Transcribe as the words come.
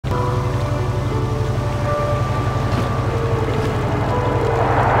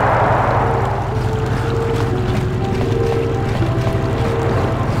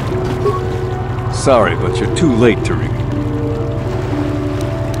Sorry, but you're too late, Tariq.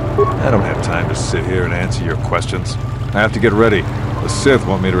 I don't have time to sit here and answer your questions. I have to get ready. The Sith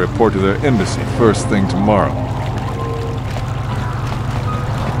want me to report to their embassy first thing tomorrow.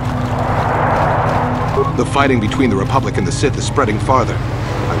 The fighting between the Republic and the Sith is spreading farther.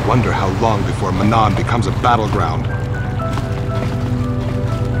 I wonder how long before Manan becomes a battleground.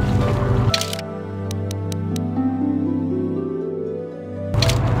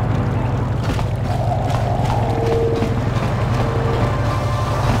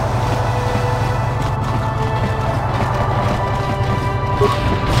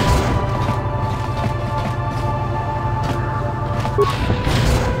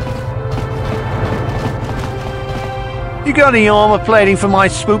 You got any armor plating for my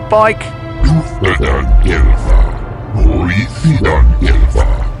spook bike?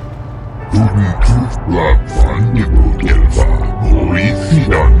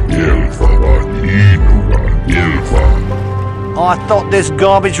 I thought this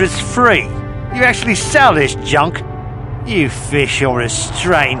garbage was free. You actually sell this junk? You fish are a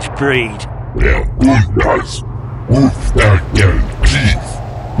strange breed.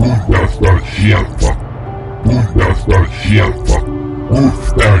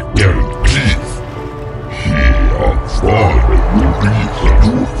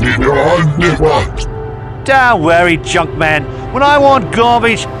 Don't worry, junk man. When I want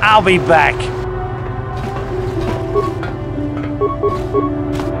garbage, I'll be back.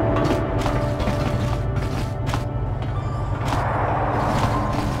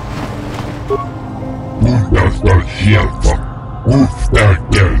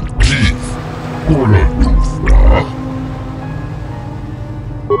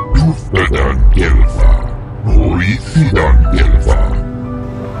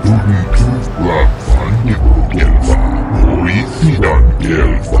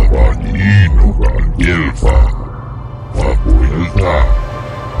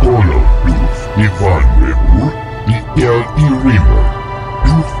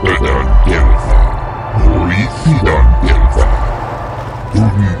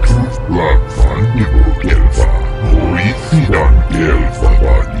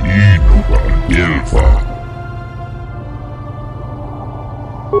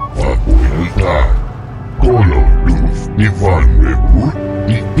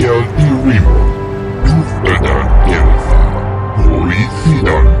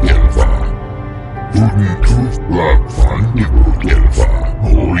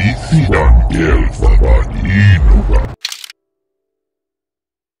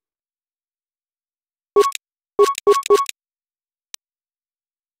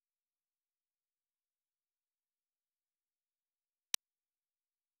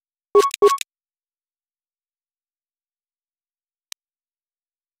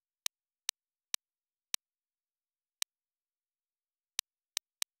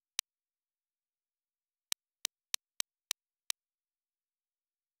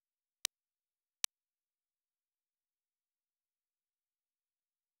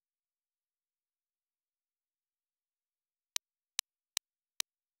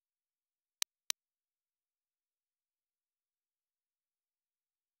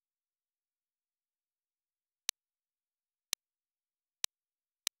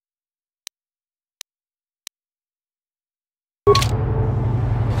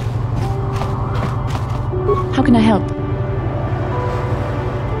 How can I help?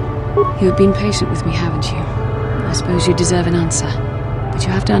 You've been patient with me, haven't you? I suppose you deserve an answer. But you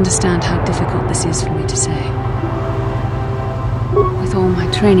have to understand how difficult this is for me to say. With all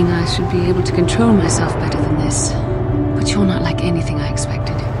my training, I should be able to control myself better than this. But you're not like anything I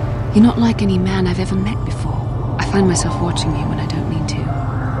expected. You're not like any man I've ever met before. I find myself watching you when I don't mean to.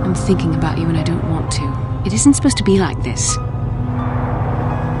 I'm thinking about you when I don't want to. It isn't supposed to be like this.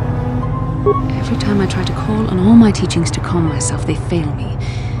 Every time I try to call on all my teachings to calm myself, they fail me.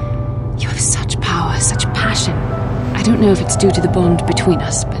 You have such power, such passion. I don't know if it's due to the bond between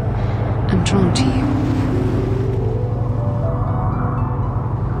us, but I'm drawn to you.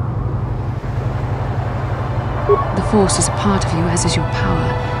 The Force is a part of you, as is your power.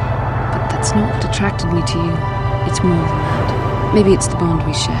 But that's not what attracted me to you. It's more than that. Maybe it's the bond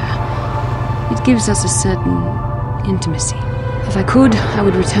we share. It gives us a certain intimacy. If I could, I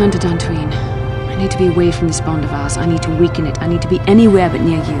would return to Dantooine. I need to be away from this bond of ours. I need to weaken it. I need to be anywhere but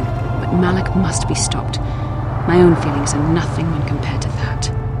near you. But Malak must be stopped. My own feelings are nothing when compared to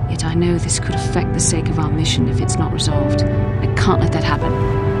that. Yet I know this could affect the sake of our mission if it's not resolved. I can't let that happen.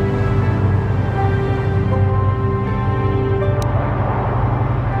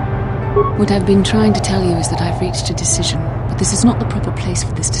 What I've been trying to tell you is that I've reached a decision, but this is not the proper place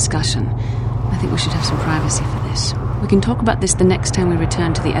for this discussion. I think we should have some privacy for this. We can talk about this the next time we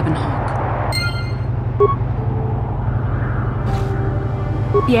return to the Ebon Hawk.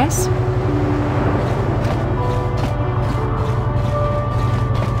 Yes?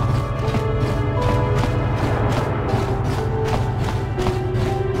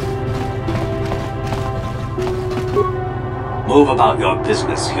 Move about your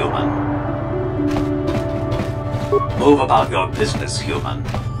business, human. Move about your business, human.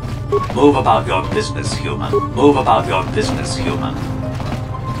 Move about your business, human. Move about your business, human.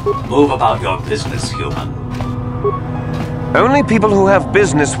 Move about your business, human. Only people who have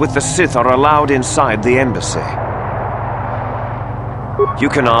business with the Sith are allowed inside the embassy. You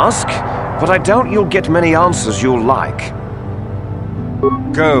can ask, but I doubt you'll get many answers you'll like.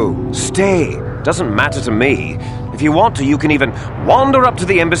 Go, stay, doesn't matter to me. If you want to, you can even wander up to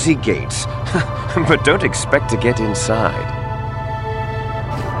the embassy gates. But don't expect to get inside.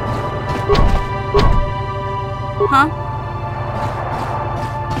 Huh?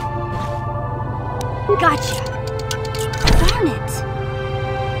 Gotcha. Darn it.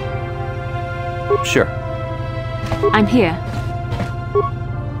 Sure. I'm here.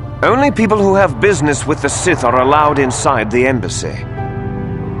 Only people who have business with the Sith are allowed inside the embassy.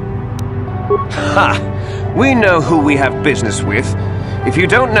 Ha! We know who we have business with. If you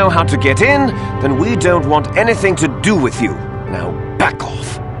don't know how to get in, then we don't want anything to do with you. Now back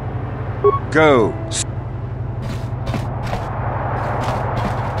off. Go.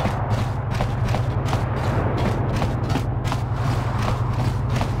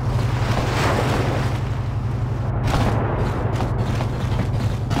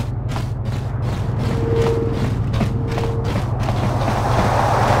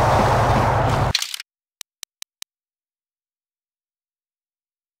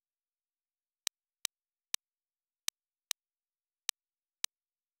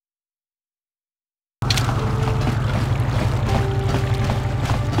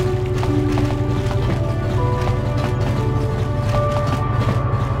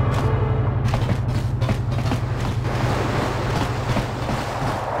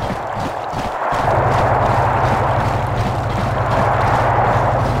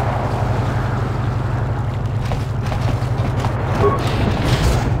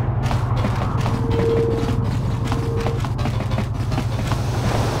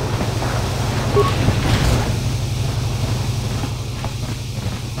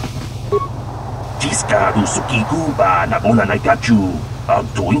 Tiskadu sukiku ba nabona na kachu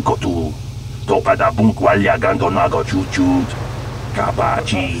agtuin kotu toka da bunkwalya gando nago chuchut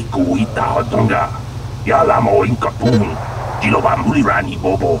kabachi kuita hodonga yalamo inkapun jiloba mulira ni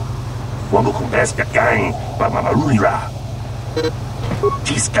bobo wango kumbeska gang ba mamarulira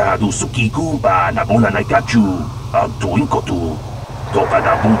Tiskadu sukiku ba nabona na kachu agtuin kotu toka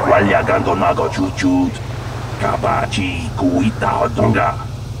da bunkwalya gando nago chuchut kabachi kuita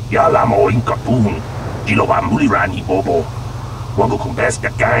hodonga Yalamo inkapun, jiloba mulira ni bobo. Wango kumbeska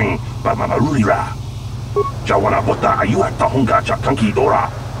gang, ba mamarulira. Jawana bota ayu hata honga cha kanki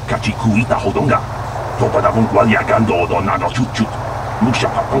dora. Kachi kuita hodonga. Topa da bunkwalya gando do nago chuchut. Musha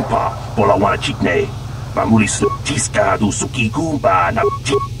papumpa, bola wana chikne. Ba mulis tiska du sukiku ba na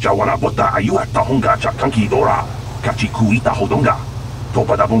Jawana bota ayu hata honga cha kanki dora. Kachi kuita hodonga.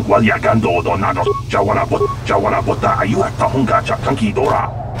 Topa da bunkwalya gando do nago. Jawana bota ayu hata honga cha kanki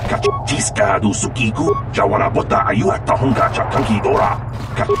dora. Tiskadu sukiku, Jawana bota ayu hata honga cha kanki dora.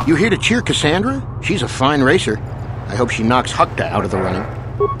 You here to cheer Cassandra? She's a fine racer. I hope she knocks Hukta out of the running.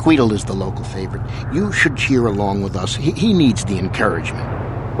 Queedle is the local favorite. You should cheer along with us. He needs the encouragement.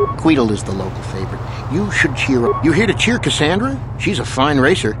 Queedle is the local favorite. You should cheer. You here to cheer Cassandra? She's a fine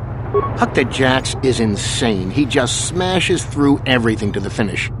racer. Hukta Jax is insane. He just smashes through everything to the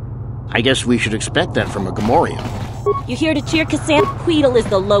finish. I guess we should expect that from a Gamorrean. You here to cheer Cassandra? Queedle is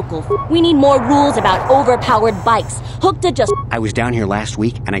the local. We need more rules about overpowered bikes. Hookta just... I was down here last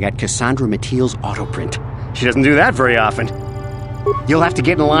week and I got Cassandra Mathiel's auto print. She doesn't do that very often. You'll have to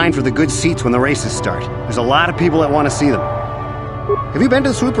get in line for the good seats when the races start. There's a lot of people that want to see them. Have you been to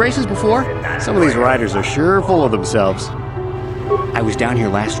the swoop races before? Some of these riders are sure full of themselves. I was down here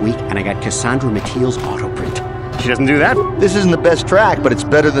last week and I got Cassandra Mathiel's auto print. She doesn't do that. This isn't the best track, but it's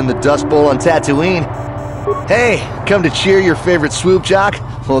better than the Dust Bowl on Tatooine. Hey, come to cheer your favorite swoop jock?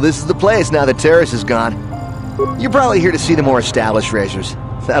 Well, this is the place now that Terrace is gone. You're probably here to see the more established racers.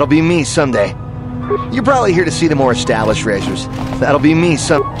 That'll be me someday. You're probably here to see the more established racers. That'll be me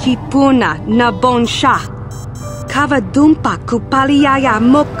Kipuna na bonsha. Kavadumpa kupaliaya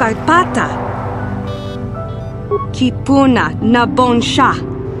mokarpata. Kipuna na bonsha.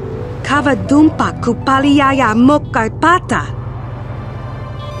 Kavadumpa kupaliaya mokarpata.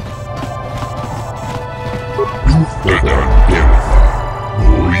 Duftadan Gelfa,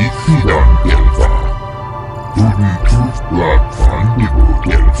 Moisidan Gelfa, Tudentuf Blakfan Dibu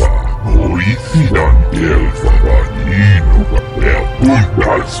Gelfa, Moisidan Gelfa, Vaninuga,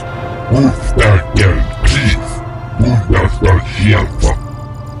 Bundas, Ufta Gel Chief, Bundas da Gelfa,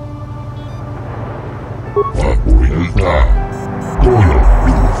 Papuelda, Kolo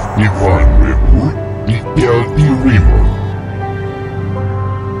Duf, Ivan Rebut, Miguel Di Rimo,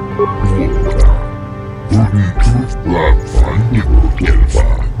 Tudentuf Blakfan Dibu Gelfa,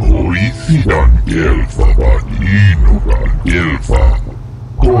 Moisidan Gelfa, Vaninuga Gelfa,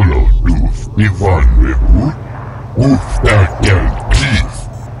 Kolo Duf, Ivan Rebut, Ufta Gel Chief,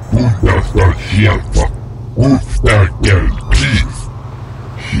 Bundas da Gelfa, Ufta Gel Chief.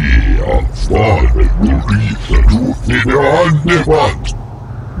 Fader Lurisa Dufide Andevat,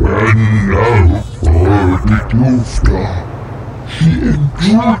 men now for the Dufta. She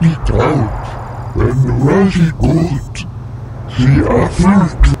endured it out, when Razi good, she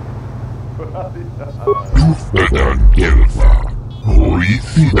offered to Duftadan Gelfa,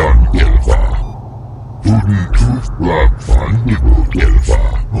 Moisidan Gelfa, Tudentuf Blakfan Dibu Gelfa,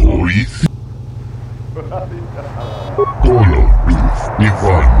 Moisi Kolo Duf,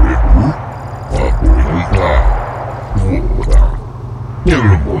 Ivan Rebut, Papuelda, Dura,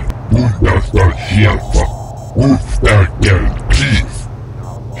 Gelmot, Bundas da Gelfa, Ufta Gel Chief.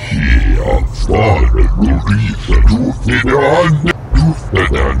 She Fader Lurisa Dufide Ande,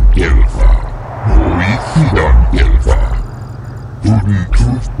 Duftadan Gelfa, Moisidan Gelfa,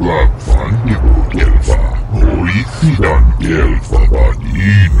 Tudentuf Blakfan Dibu Gelfa, Moisidan Gelfa,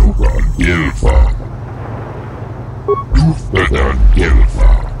 Vaninuga Gelfa, Duftadan Gelfa,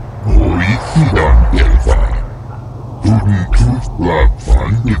 Moisidan Gelfa, Tudentuf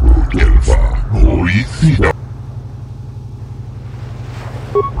Blakfan Dibu Gelfa, Moisidan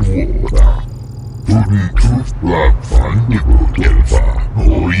Dura, Tudentuf Blakfan Dibu Gelfa,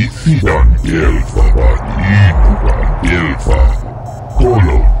 Moisidan Gelfa, Vaninuga Gelfa,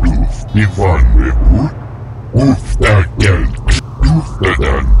 Kolo Duf, Ivan Rebut, Ufta Gel,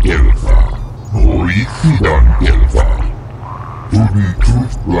 Duftadan Gelfa, Moisidan Gelfa,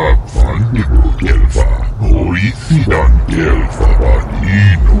 Tudentuf Blakfan Dibu Gelfa, Moisidan Gelfa,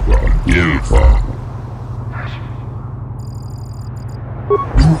 Vaninuga Gelfa,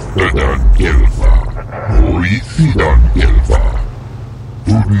 Duftadan Gelfa, Moisidan Gelfa,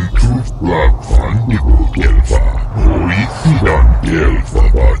 Tudentuf Blakfan Dibu Gelfa, Moisidan Gelfa,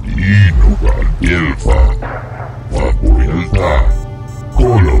 Vaninuga Gelfa, Papuelda,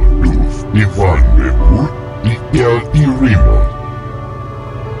 Kolo Duf, Ivan Rebut, Miguel Di Rimo,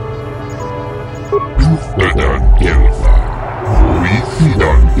 Duftadan Gelfa,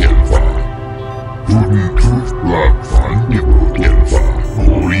 Moisidan Gelfa, Tudentuf Blakfan Dibu Gelfa,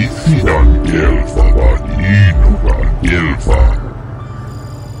 Moisidan Gelfa, Vaninuga Gelfa,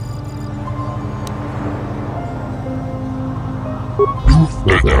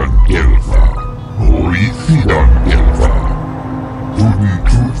 Duftadan Gelfa, Moisidan Gelfa,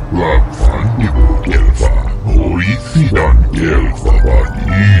 Tudentuf Blakfan Dibu Gelfa, Moisidan Gelfa,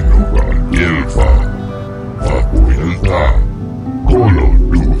 Vaninuga Gelfa, Papuelda, Kolo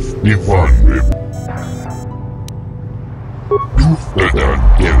Duf, Ivan Rebut, Duftadan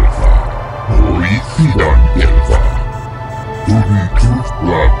Gelfa, Moisidan Gelfa, Tudentuf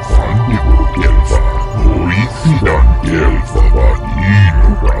Blakfan Dibu Gelfa, Moisidan Gelfa,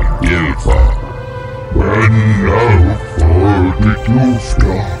 Vaninuga Gelfa, when now for the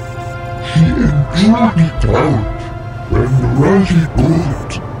Dufta. She endured it out, when Razi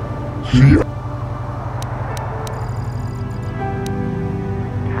good, she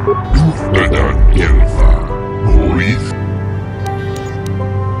Duftadan Gelfa, Moisidan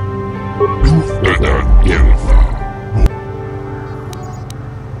Duftadan Gelfa,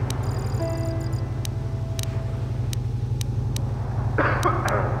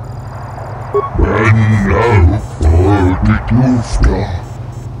 when now for the Dufta.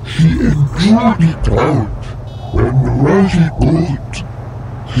 She endured it out, when Razi good,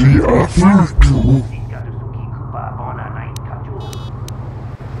 she offered to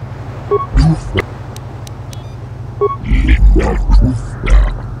Dufta, Linda Dufta,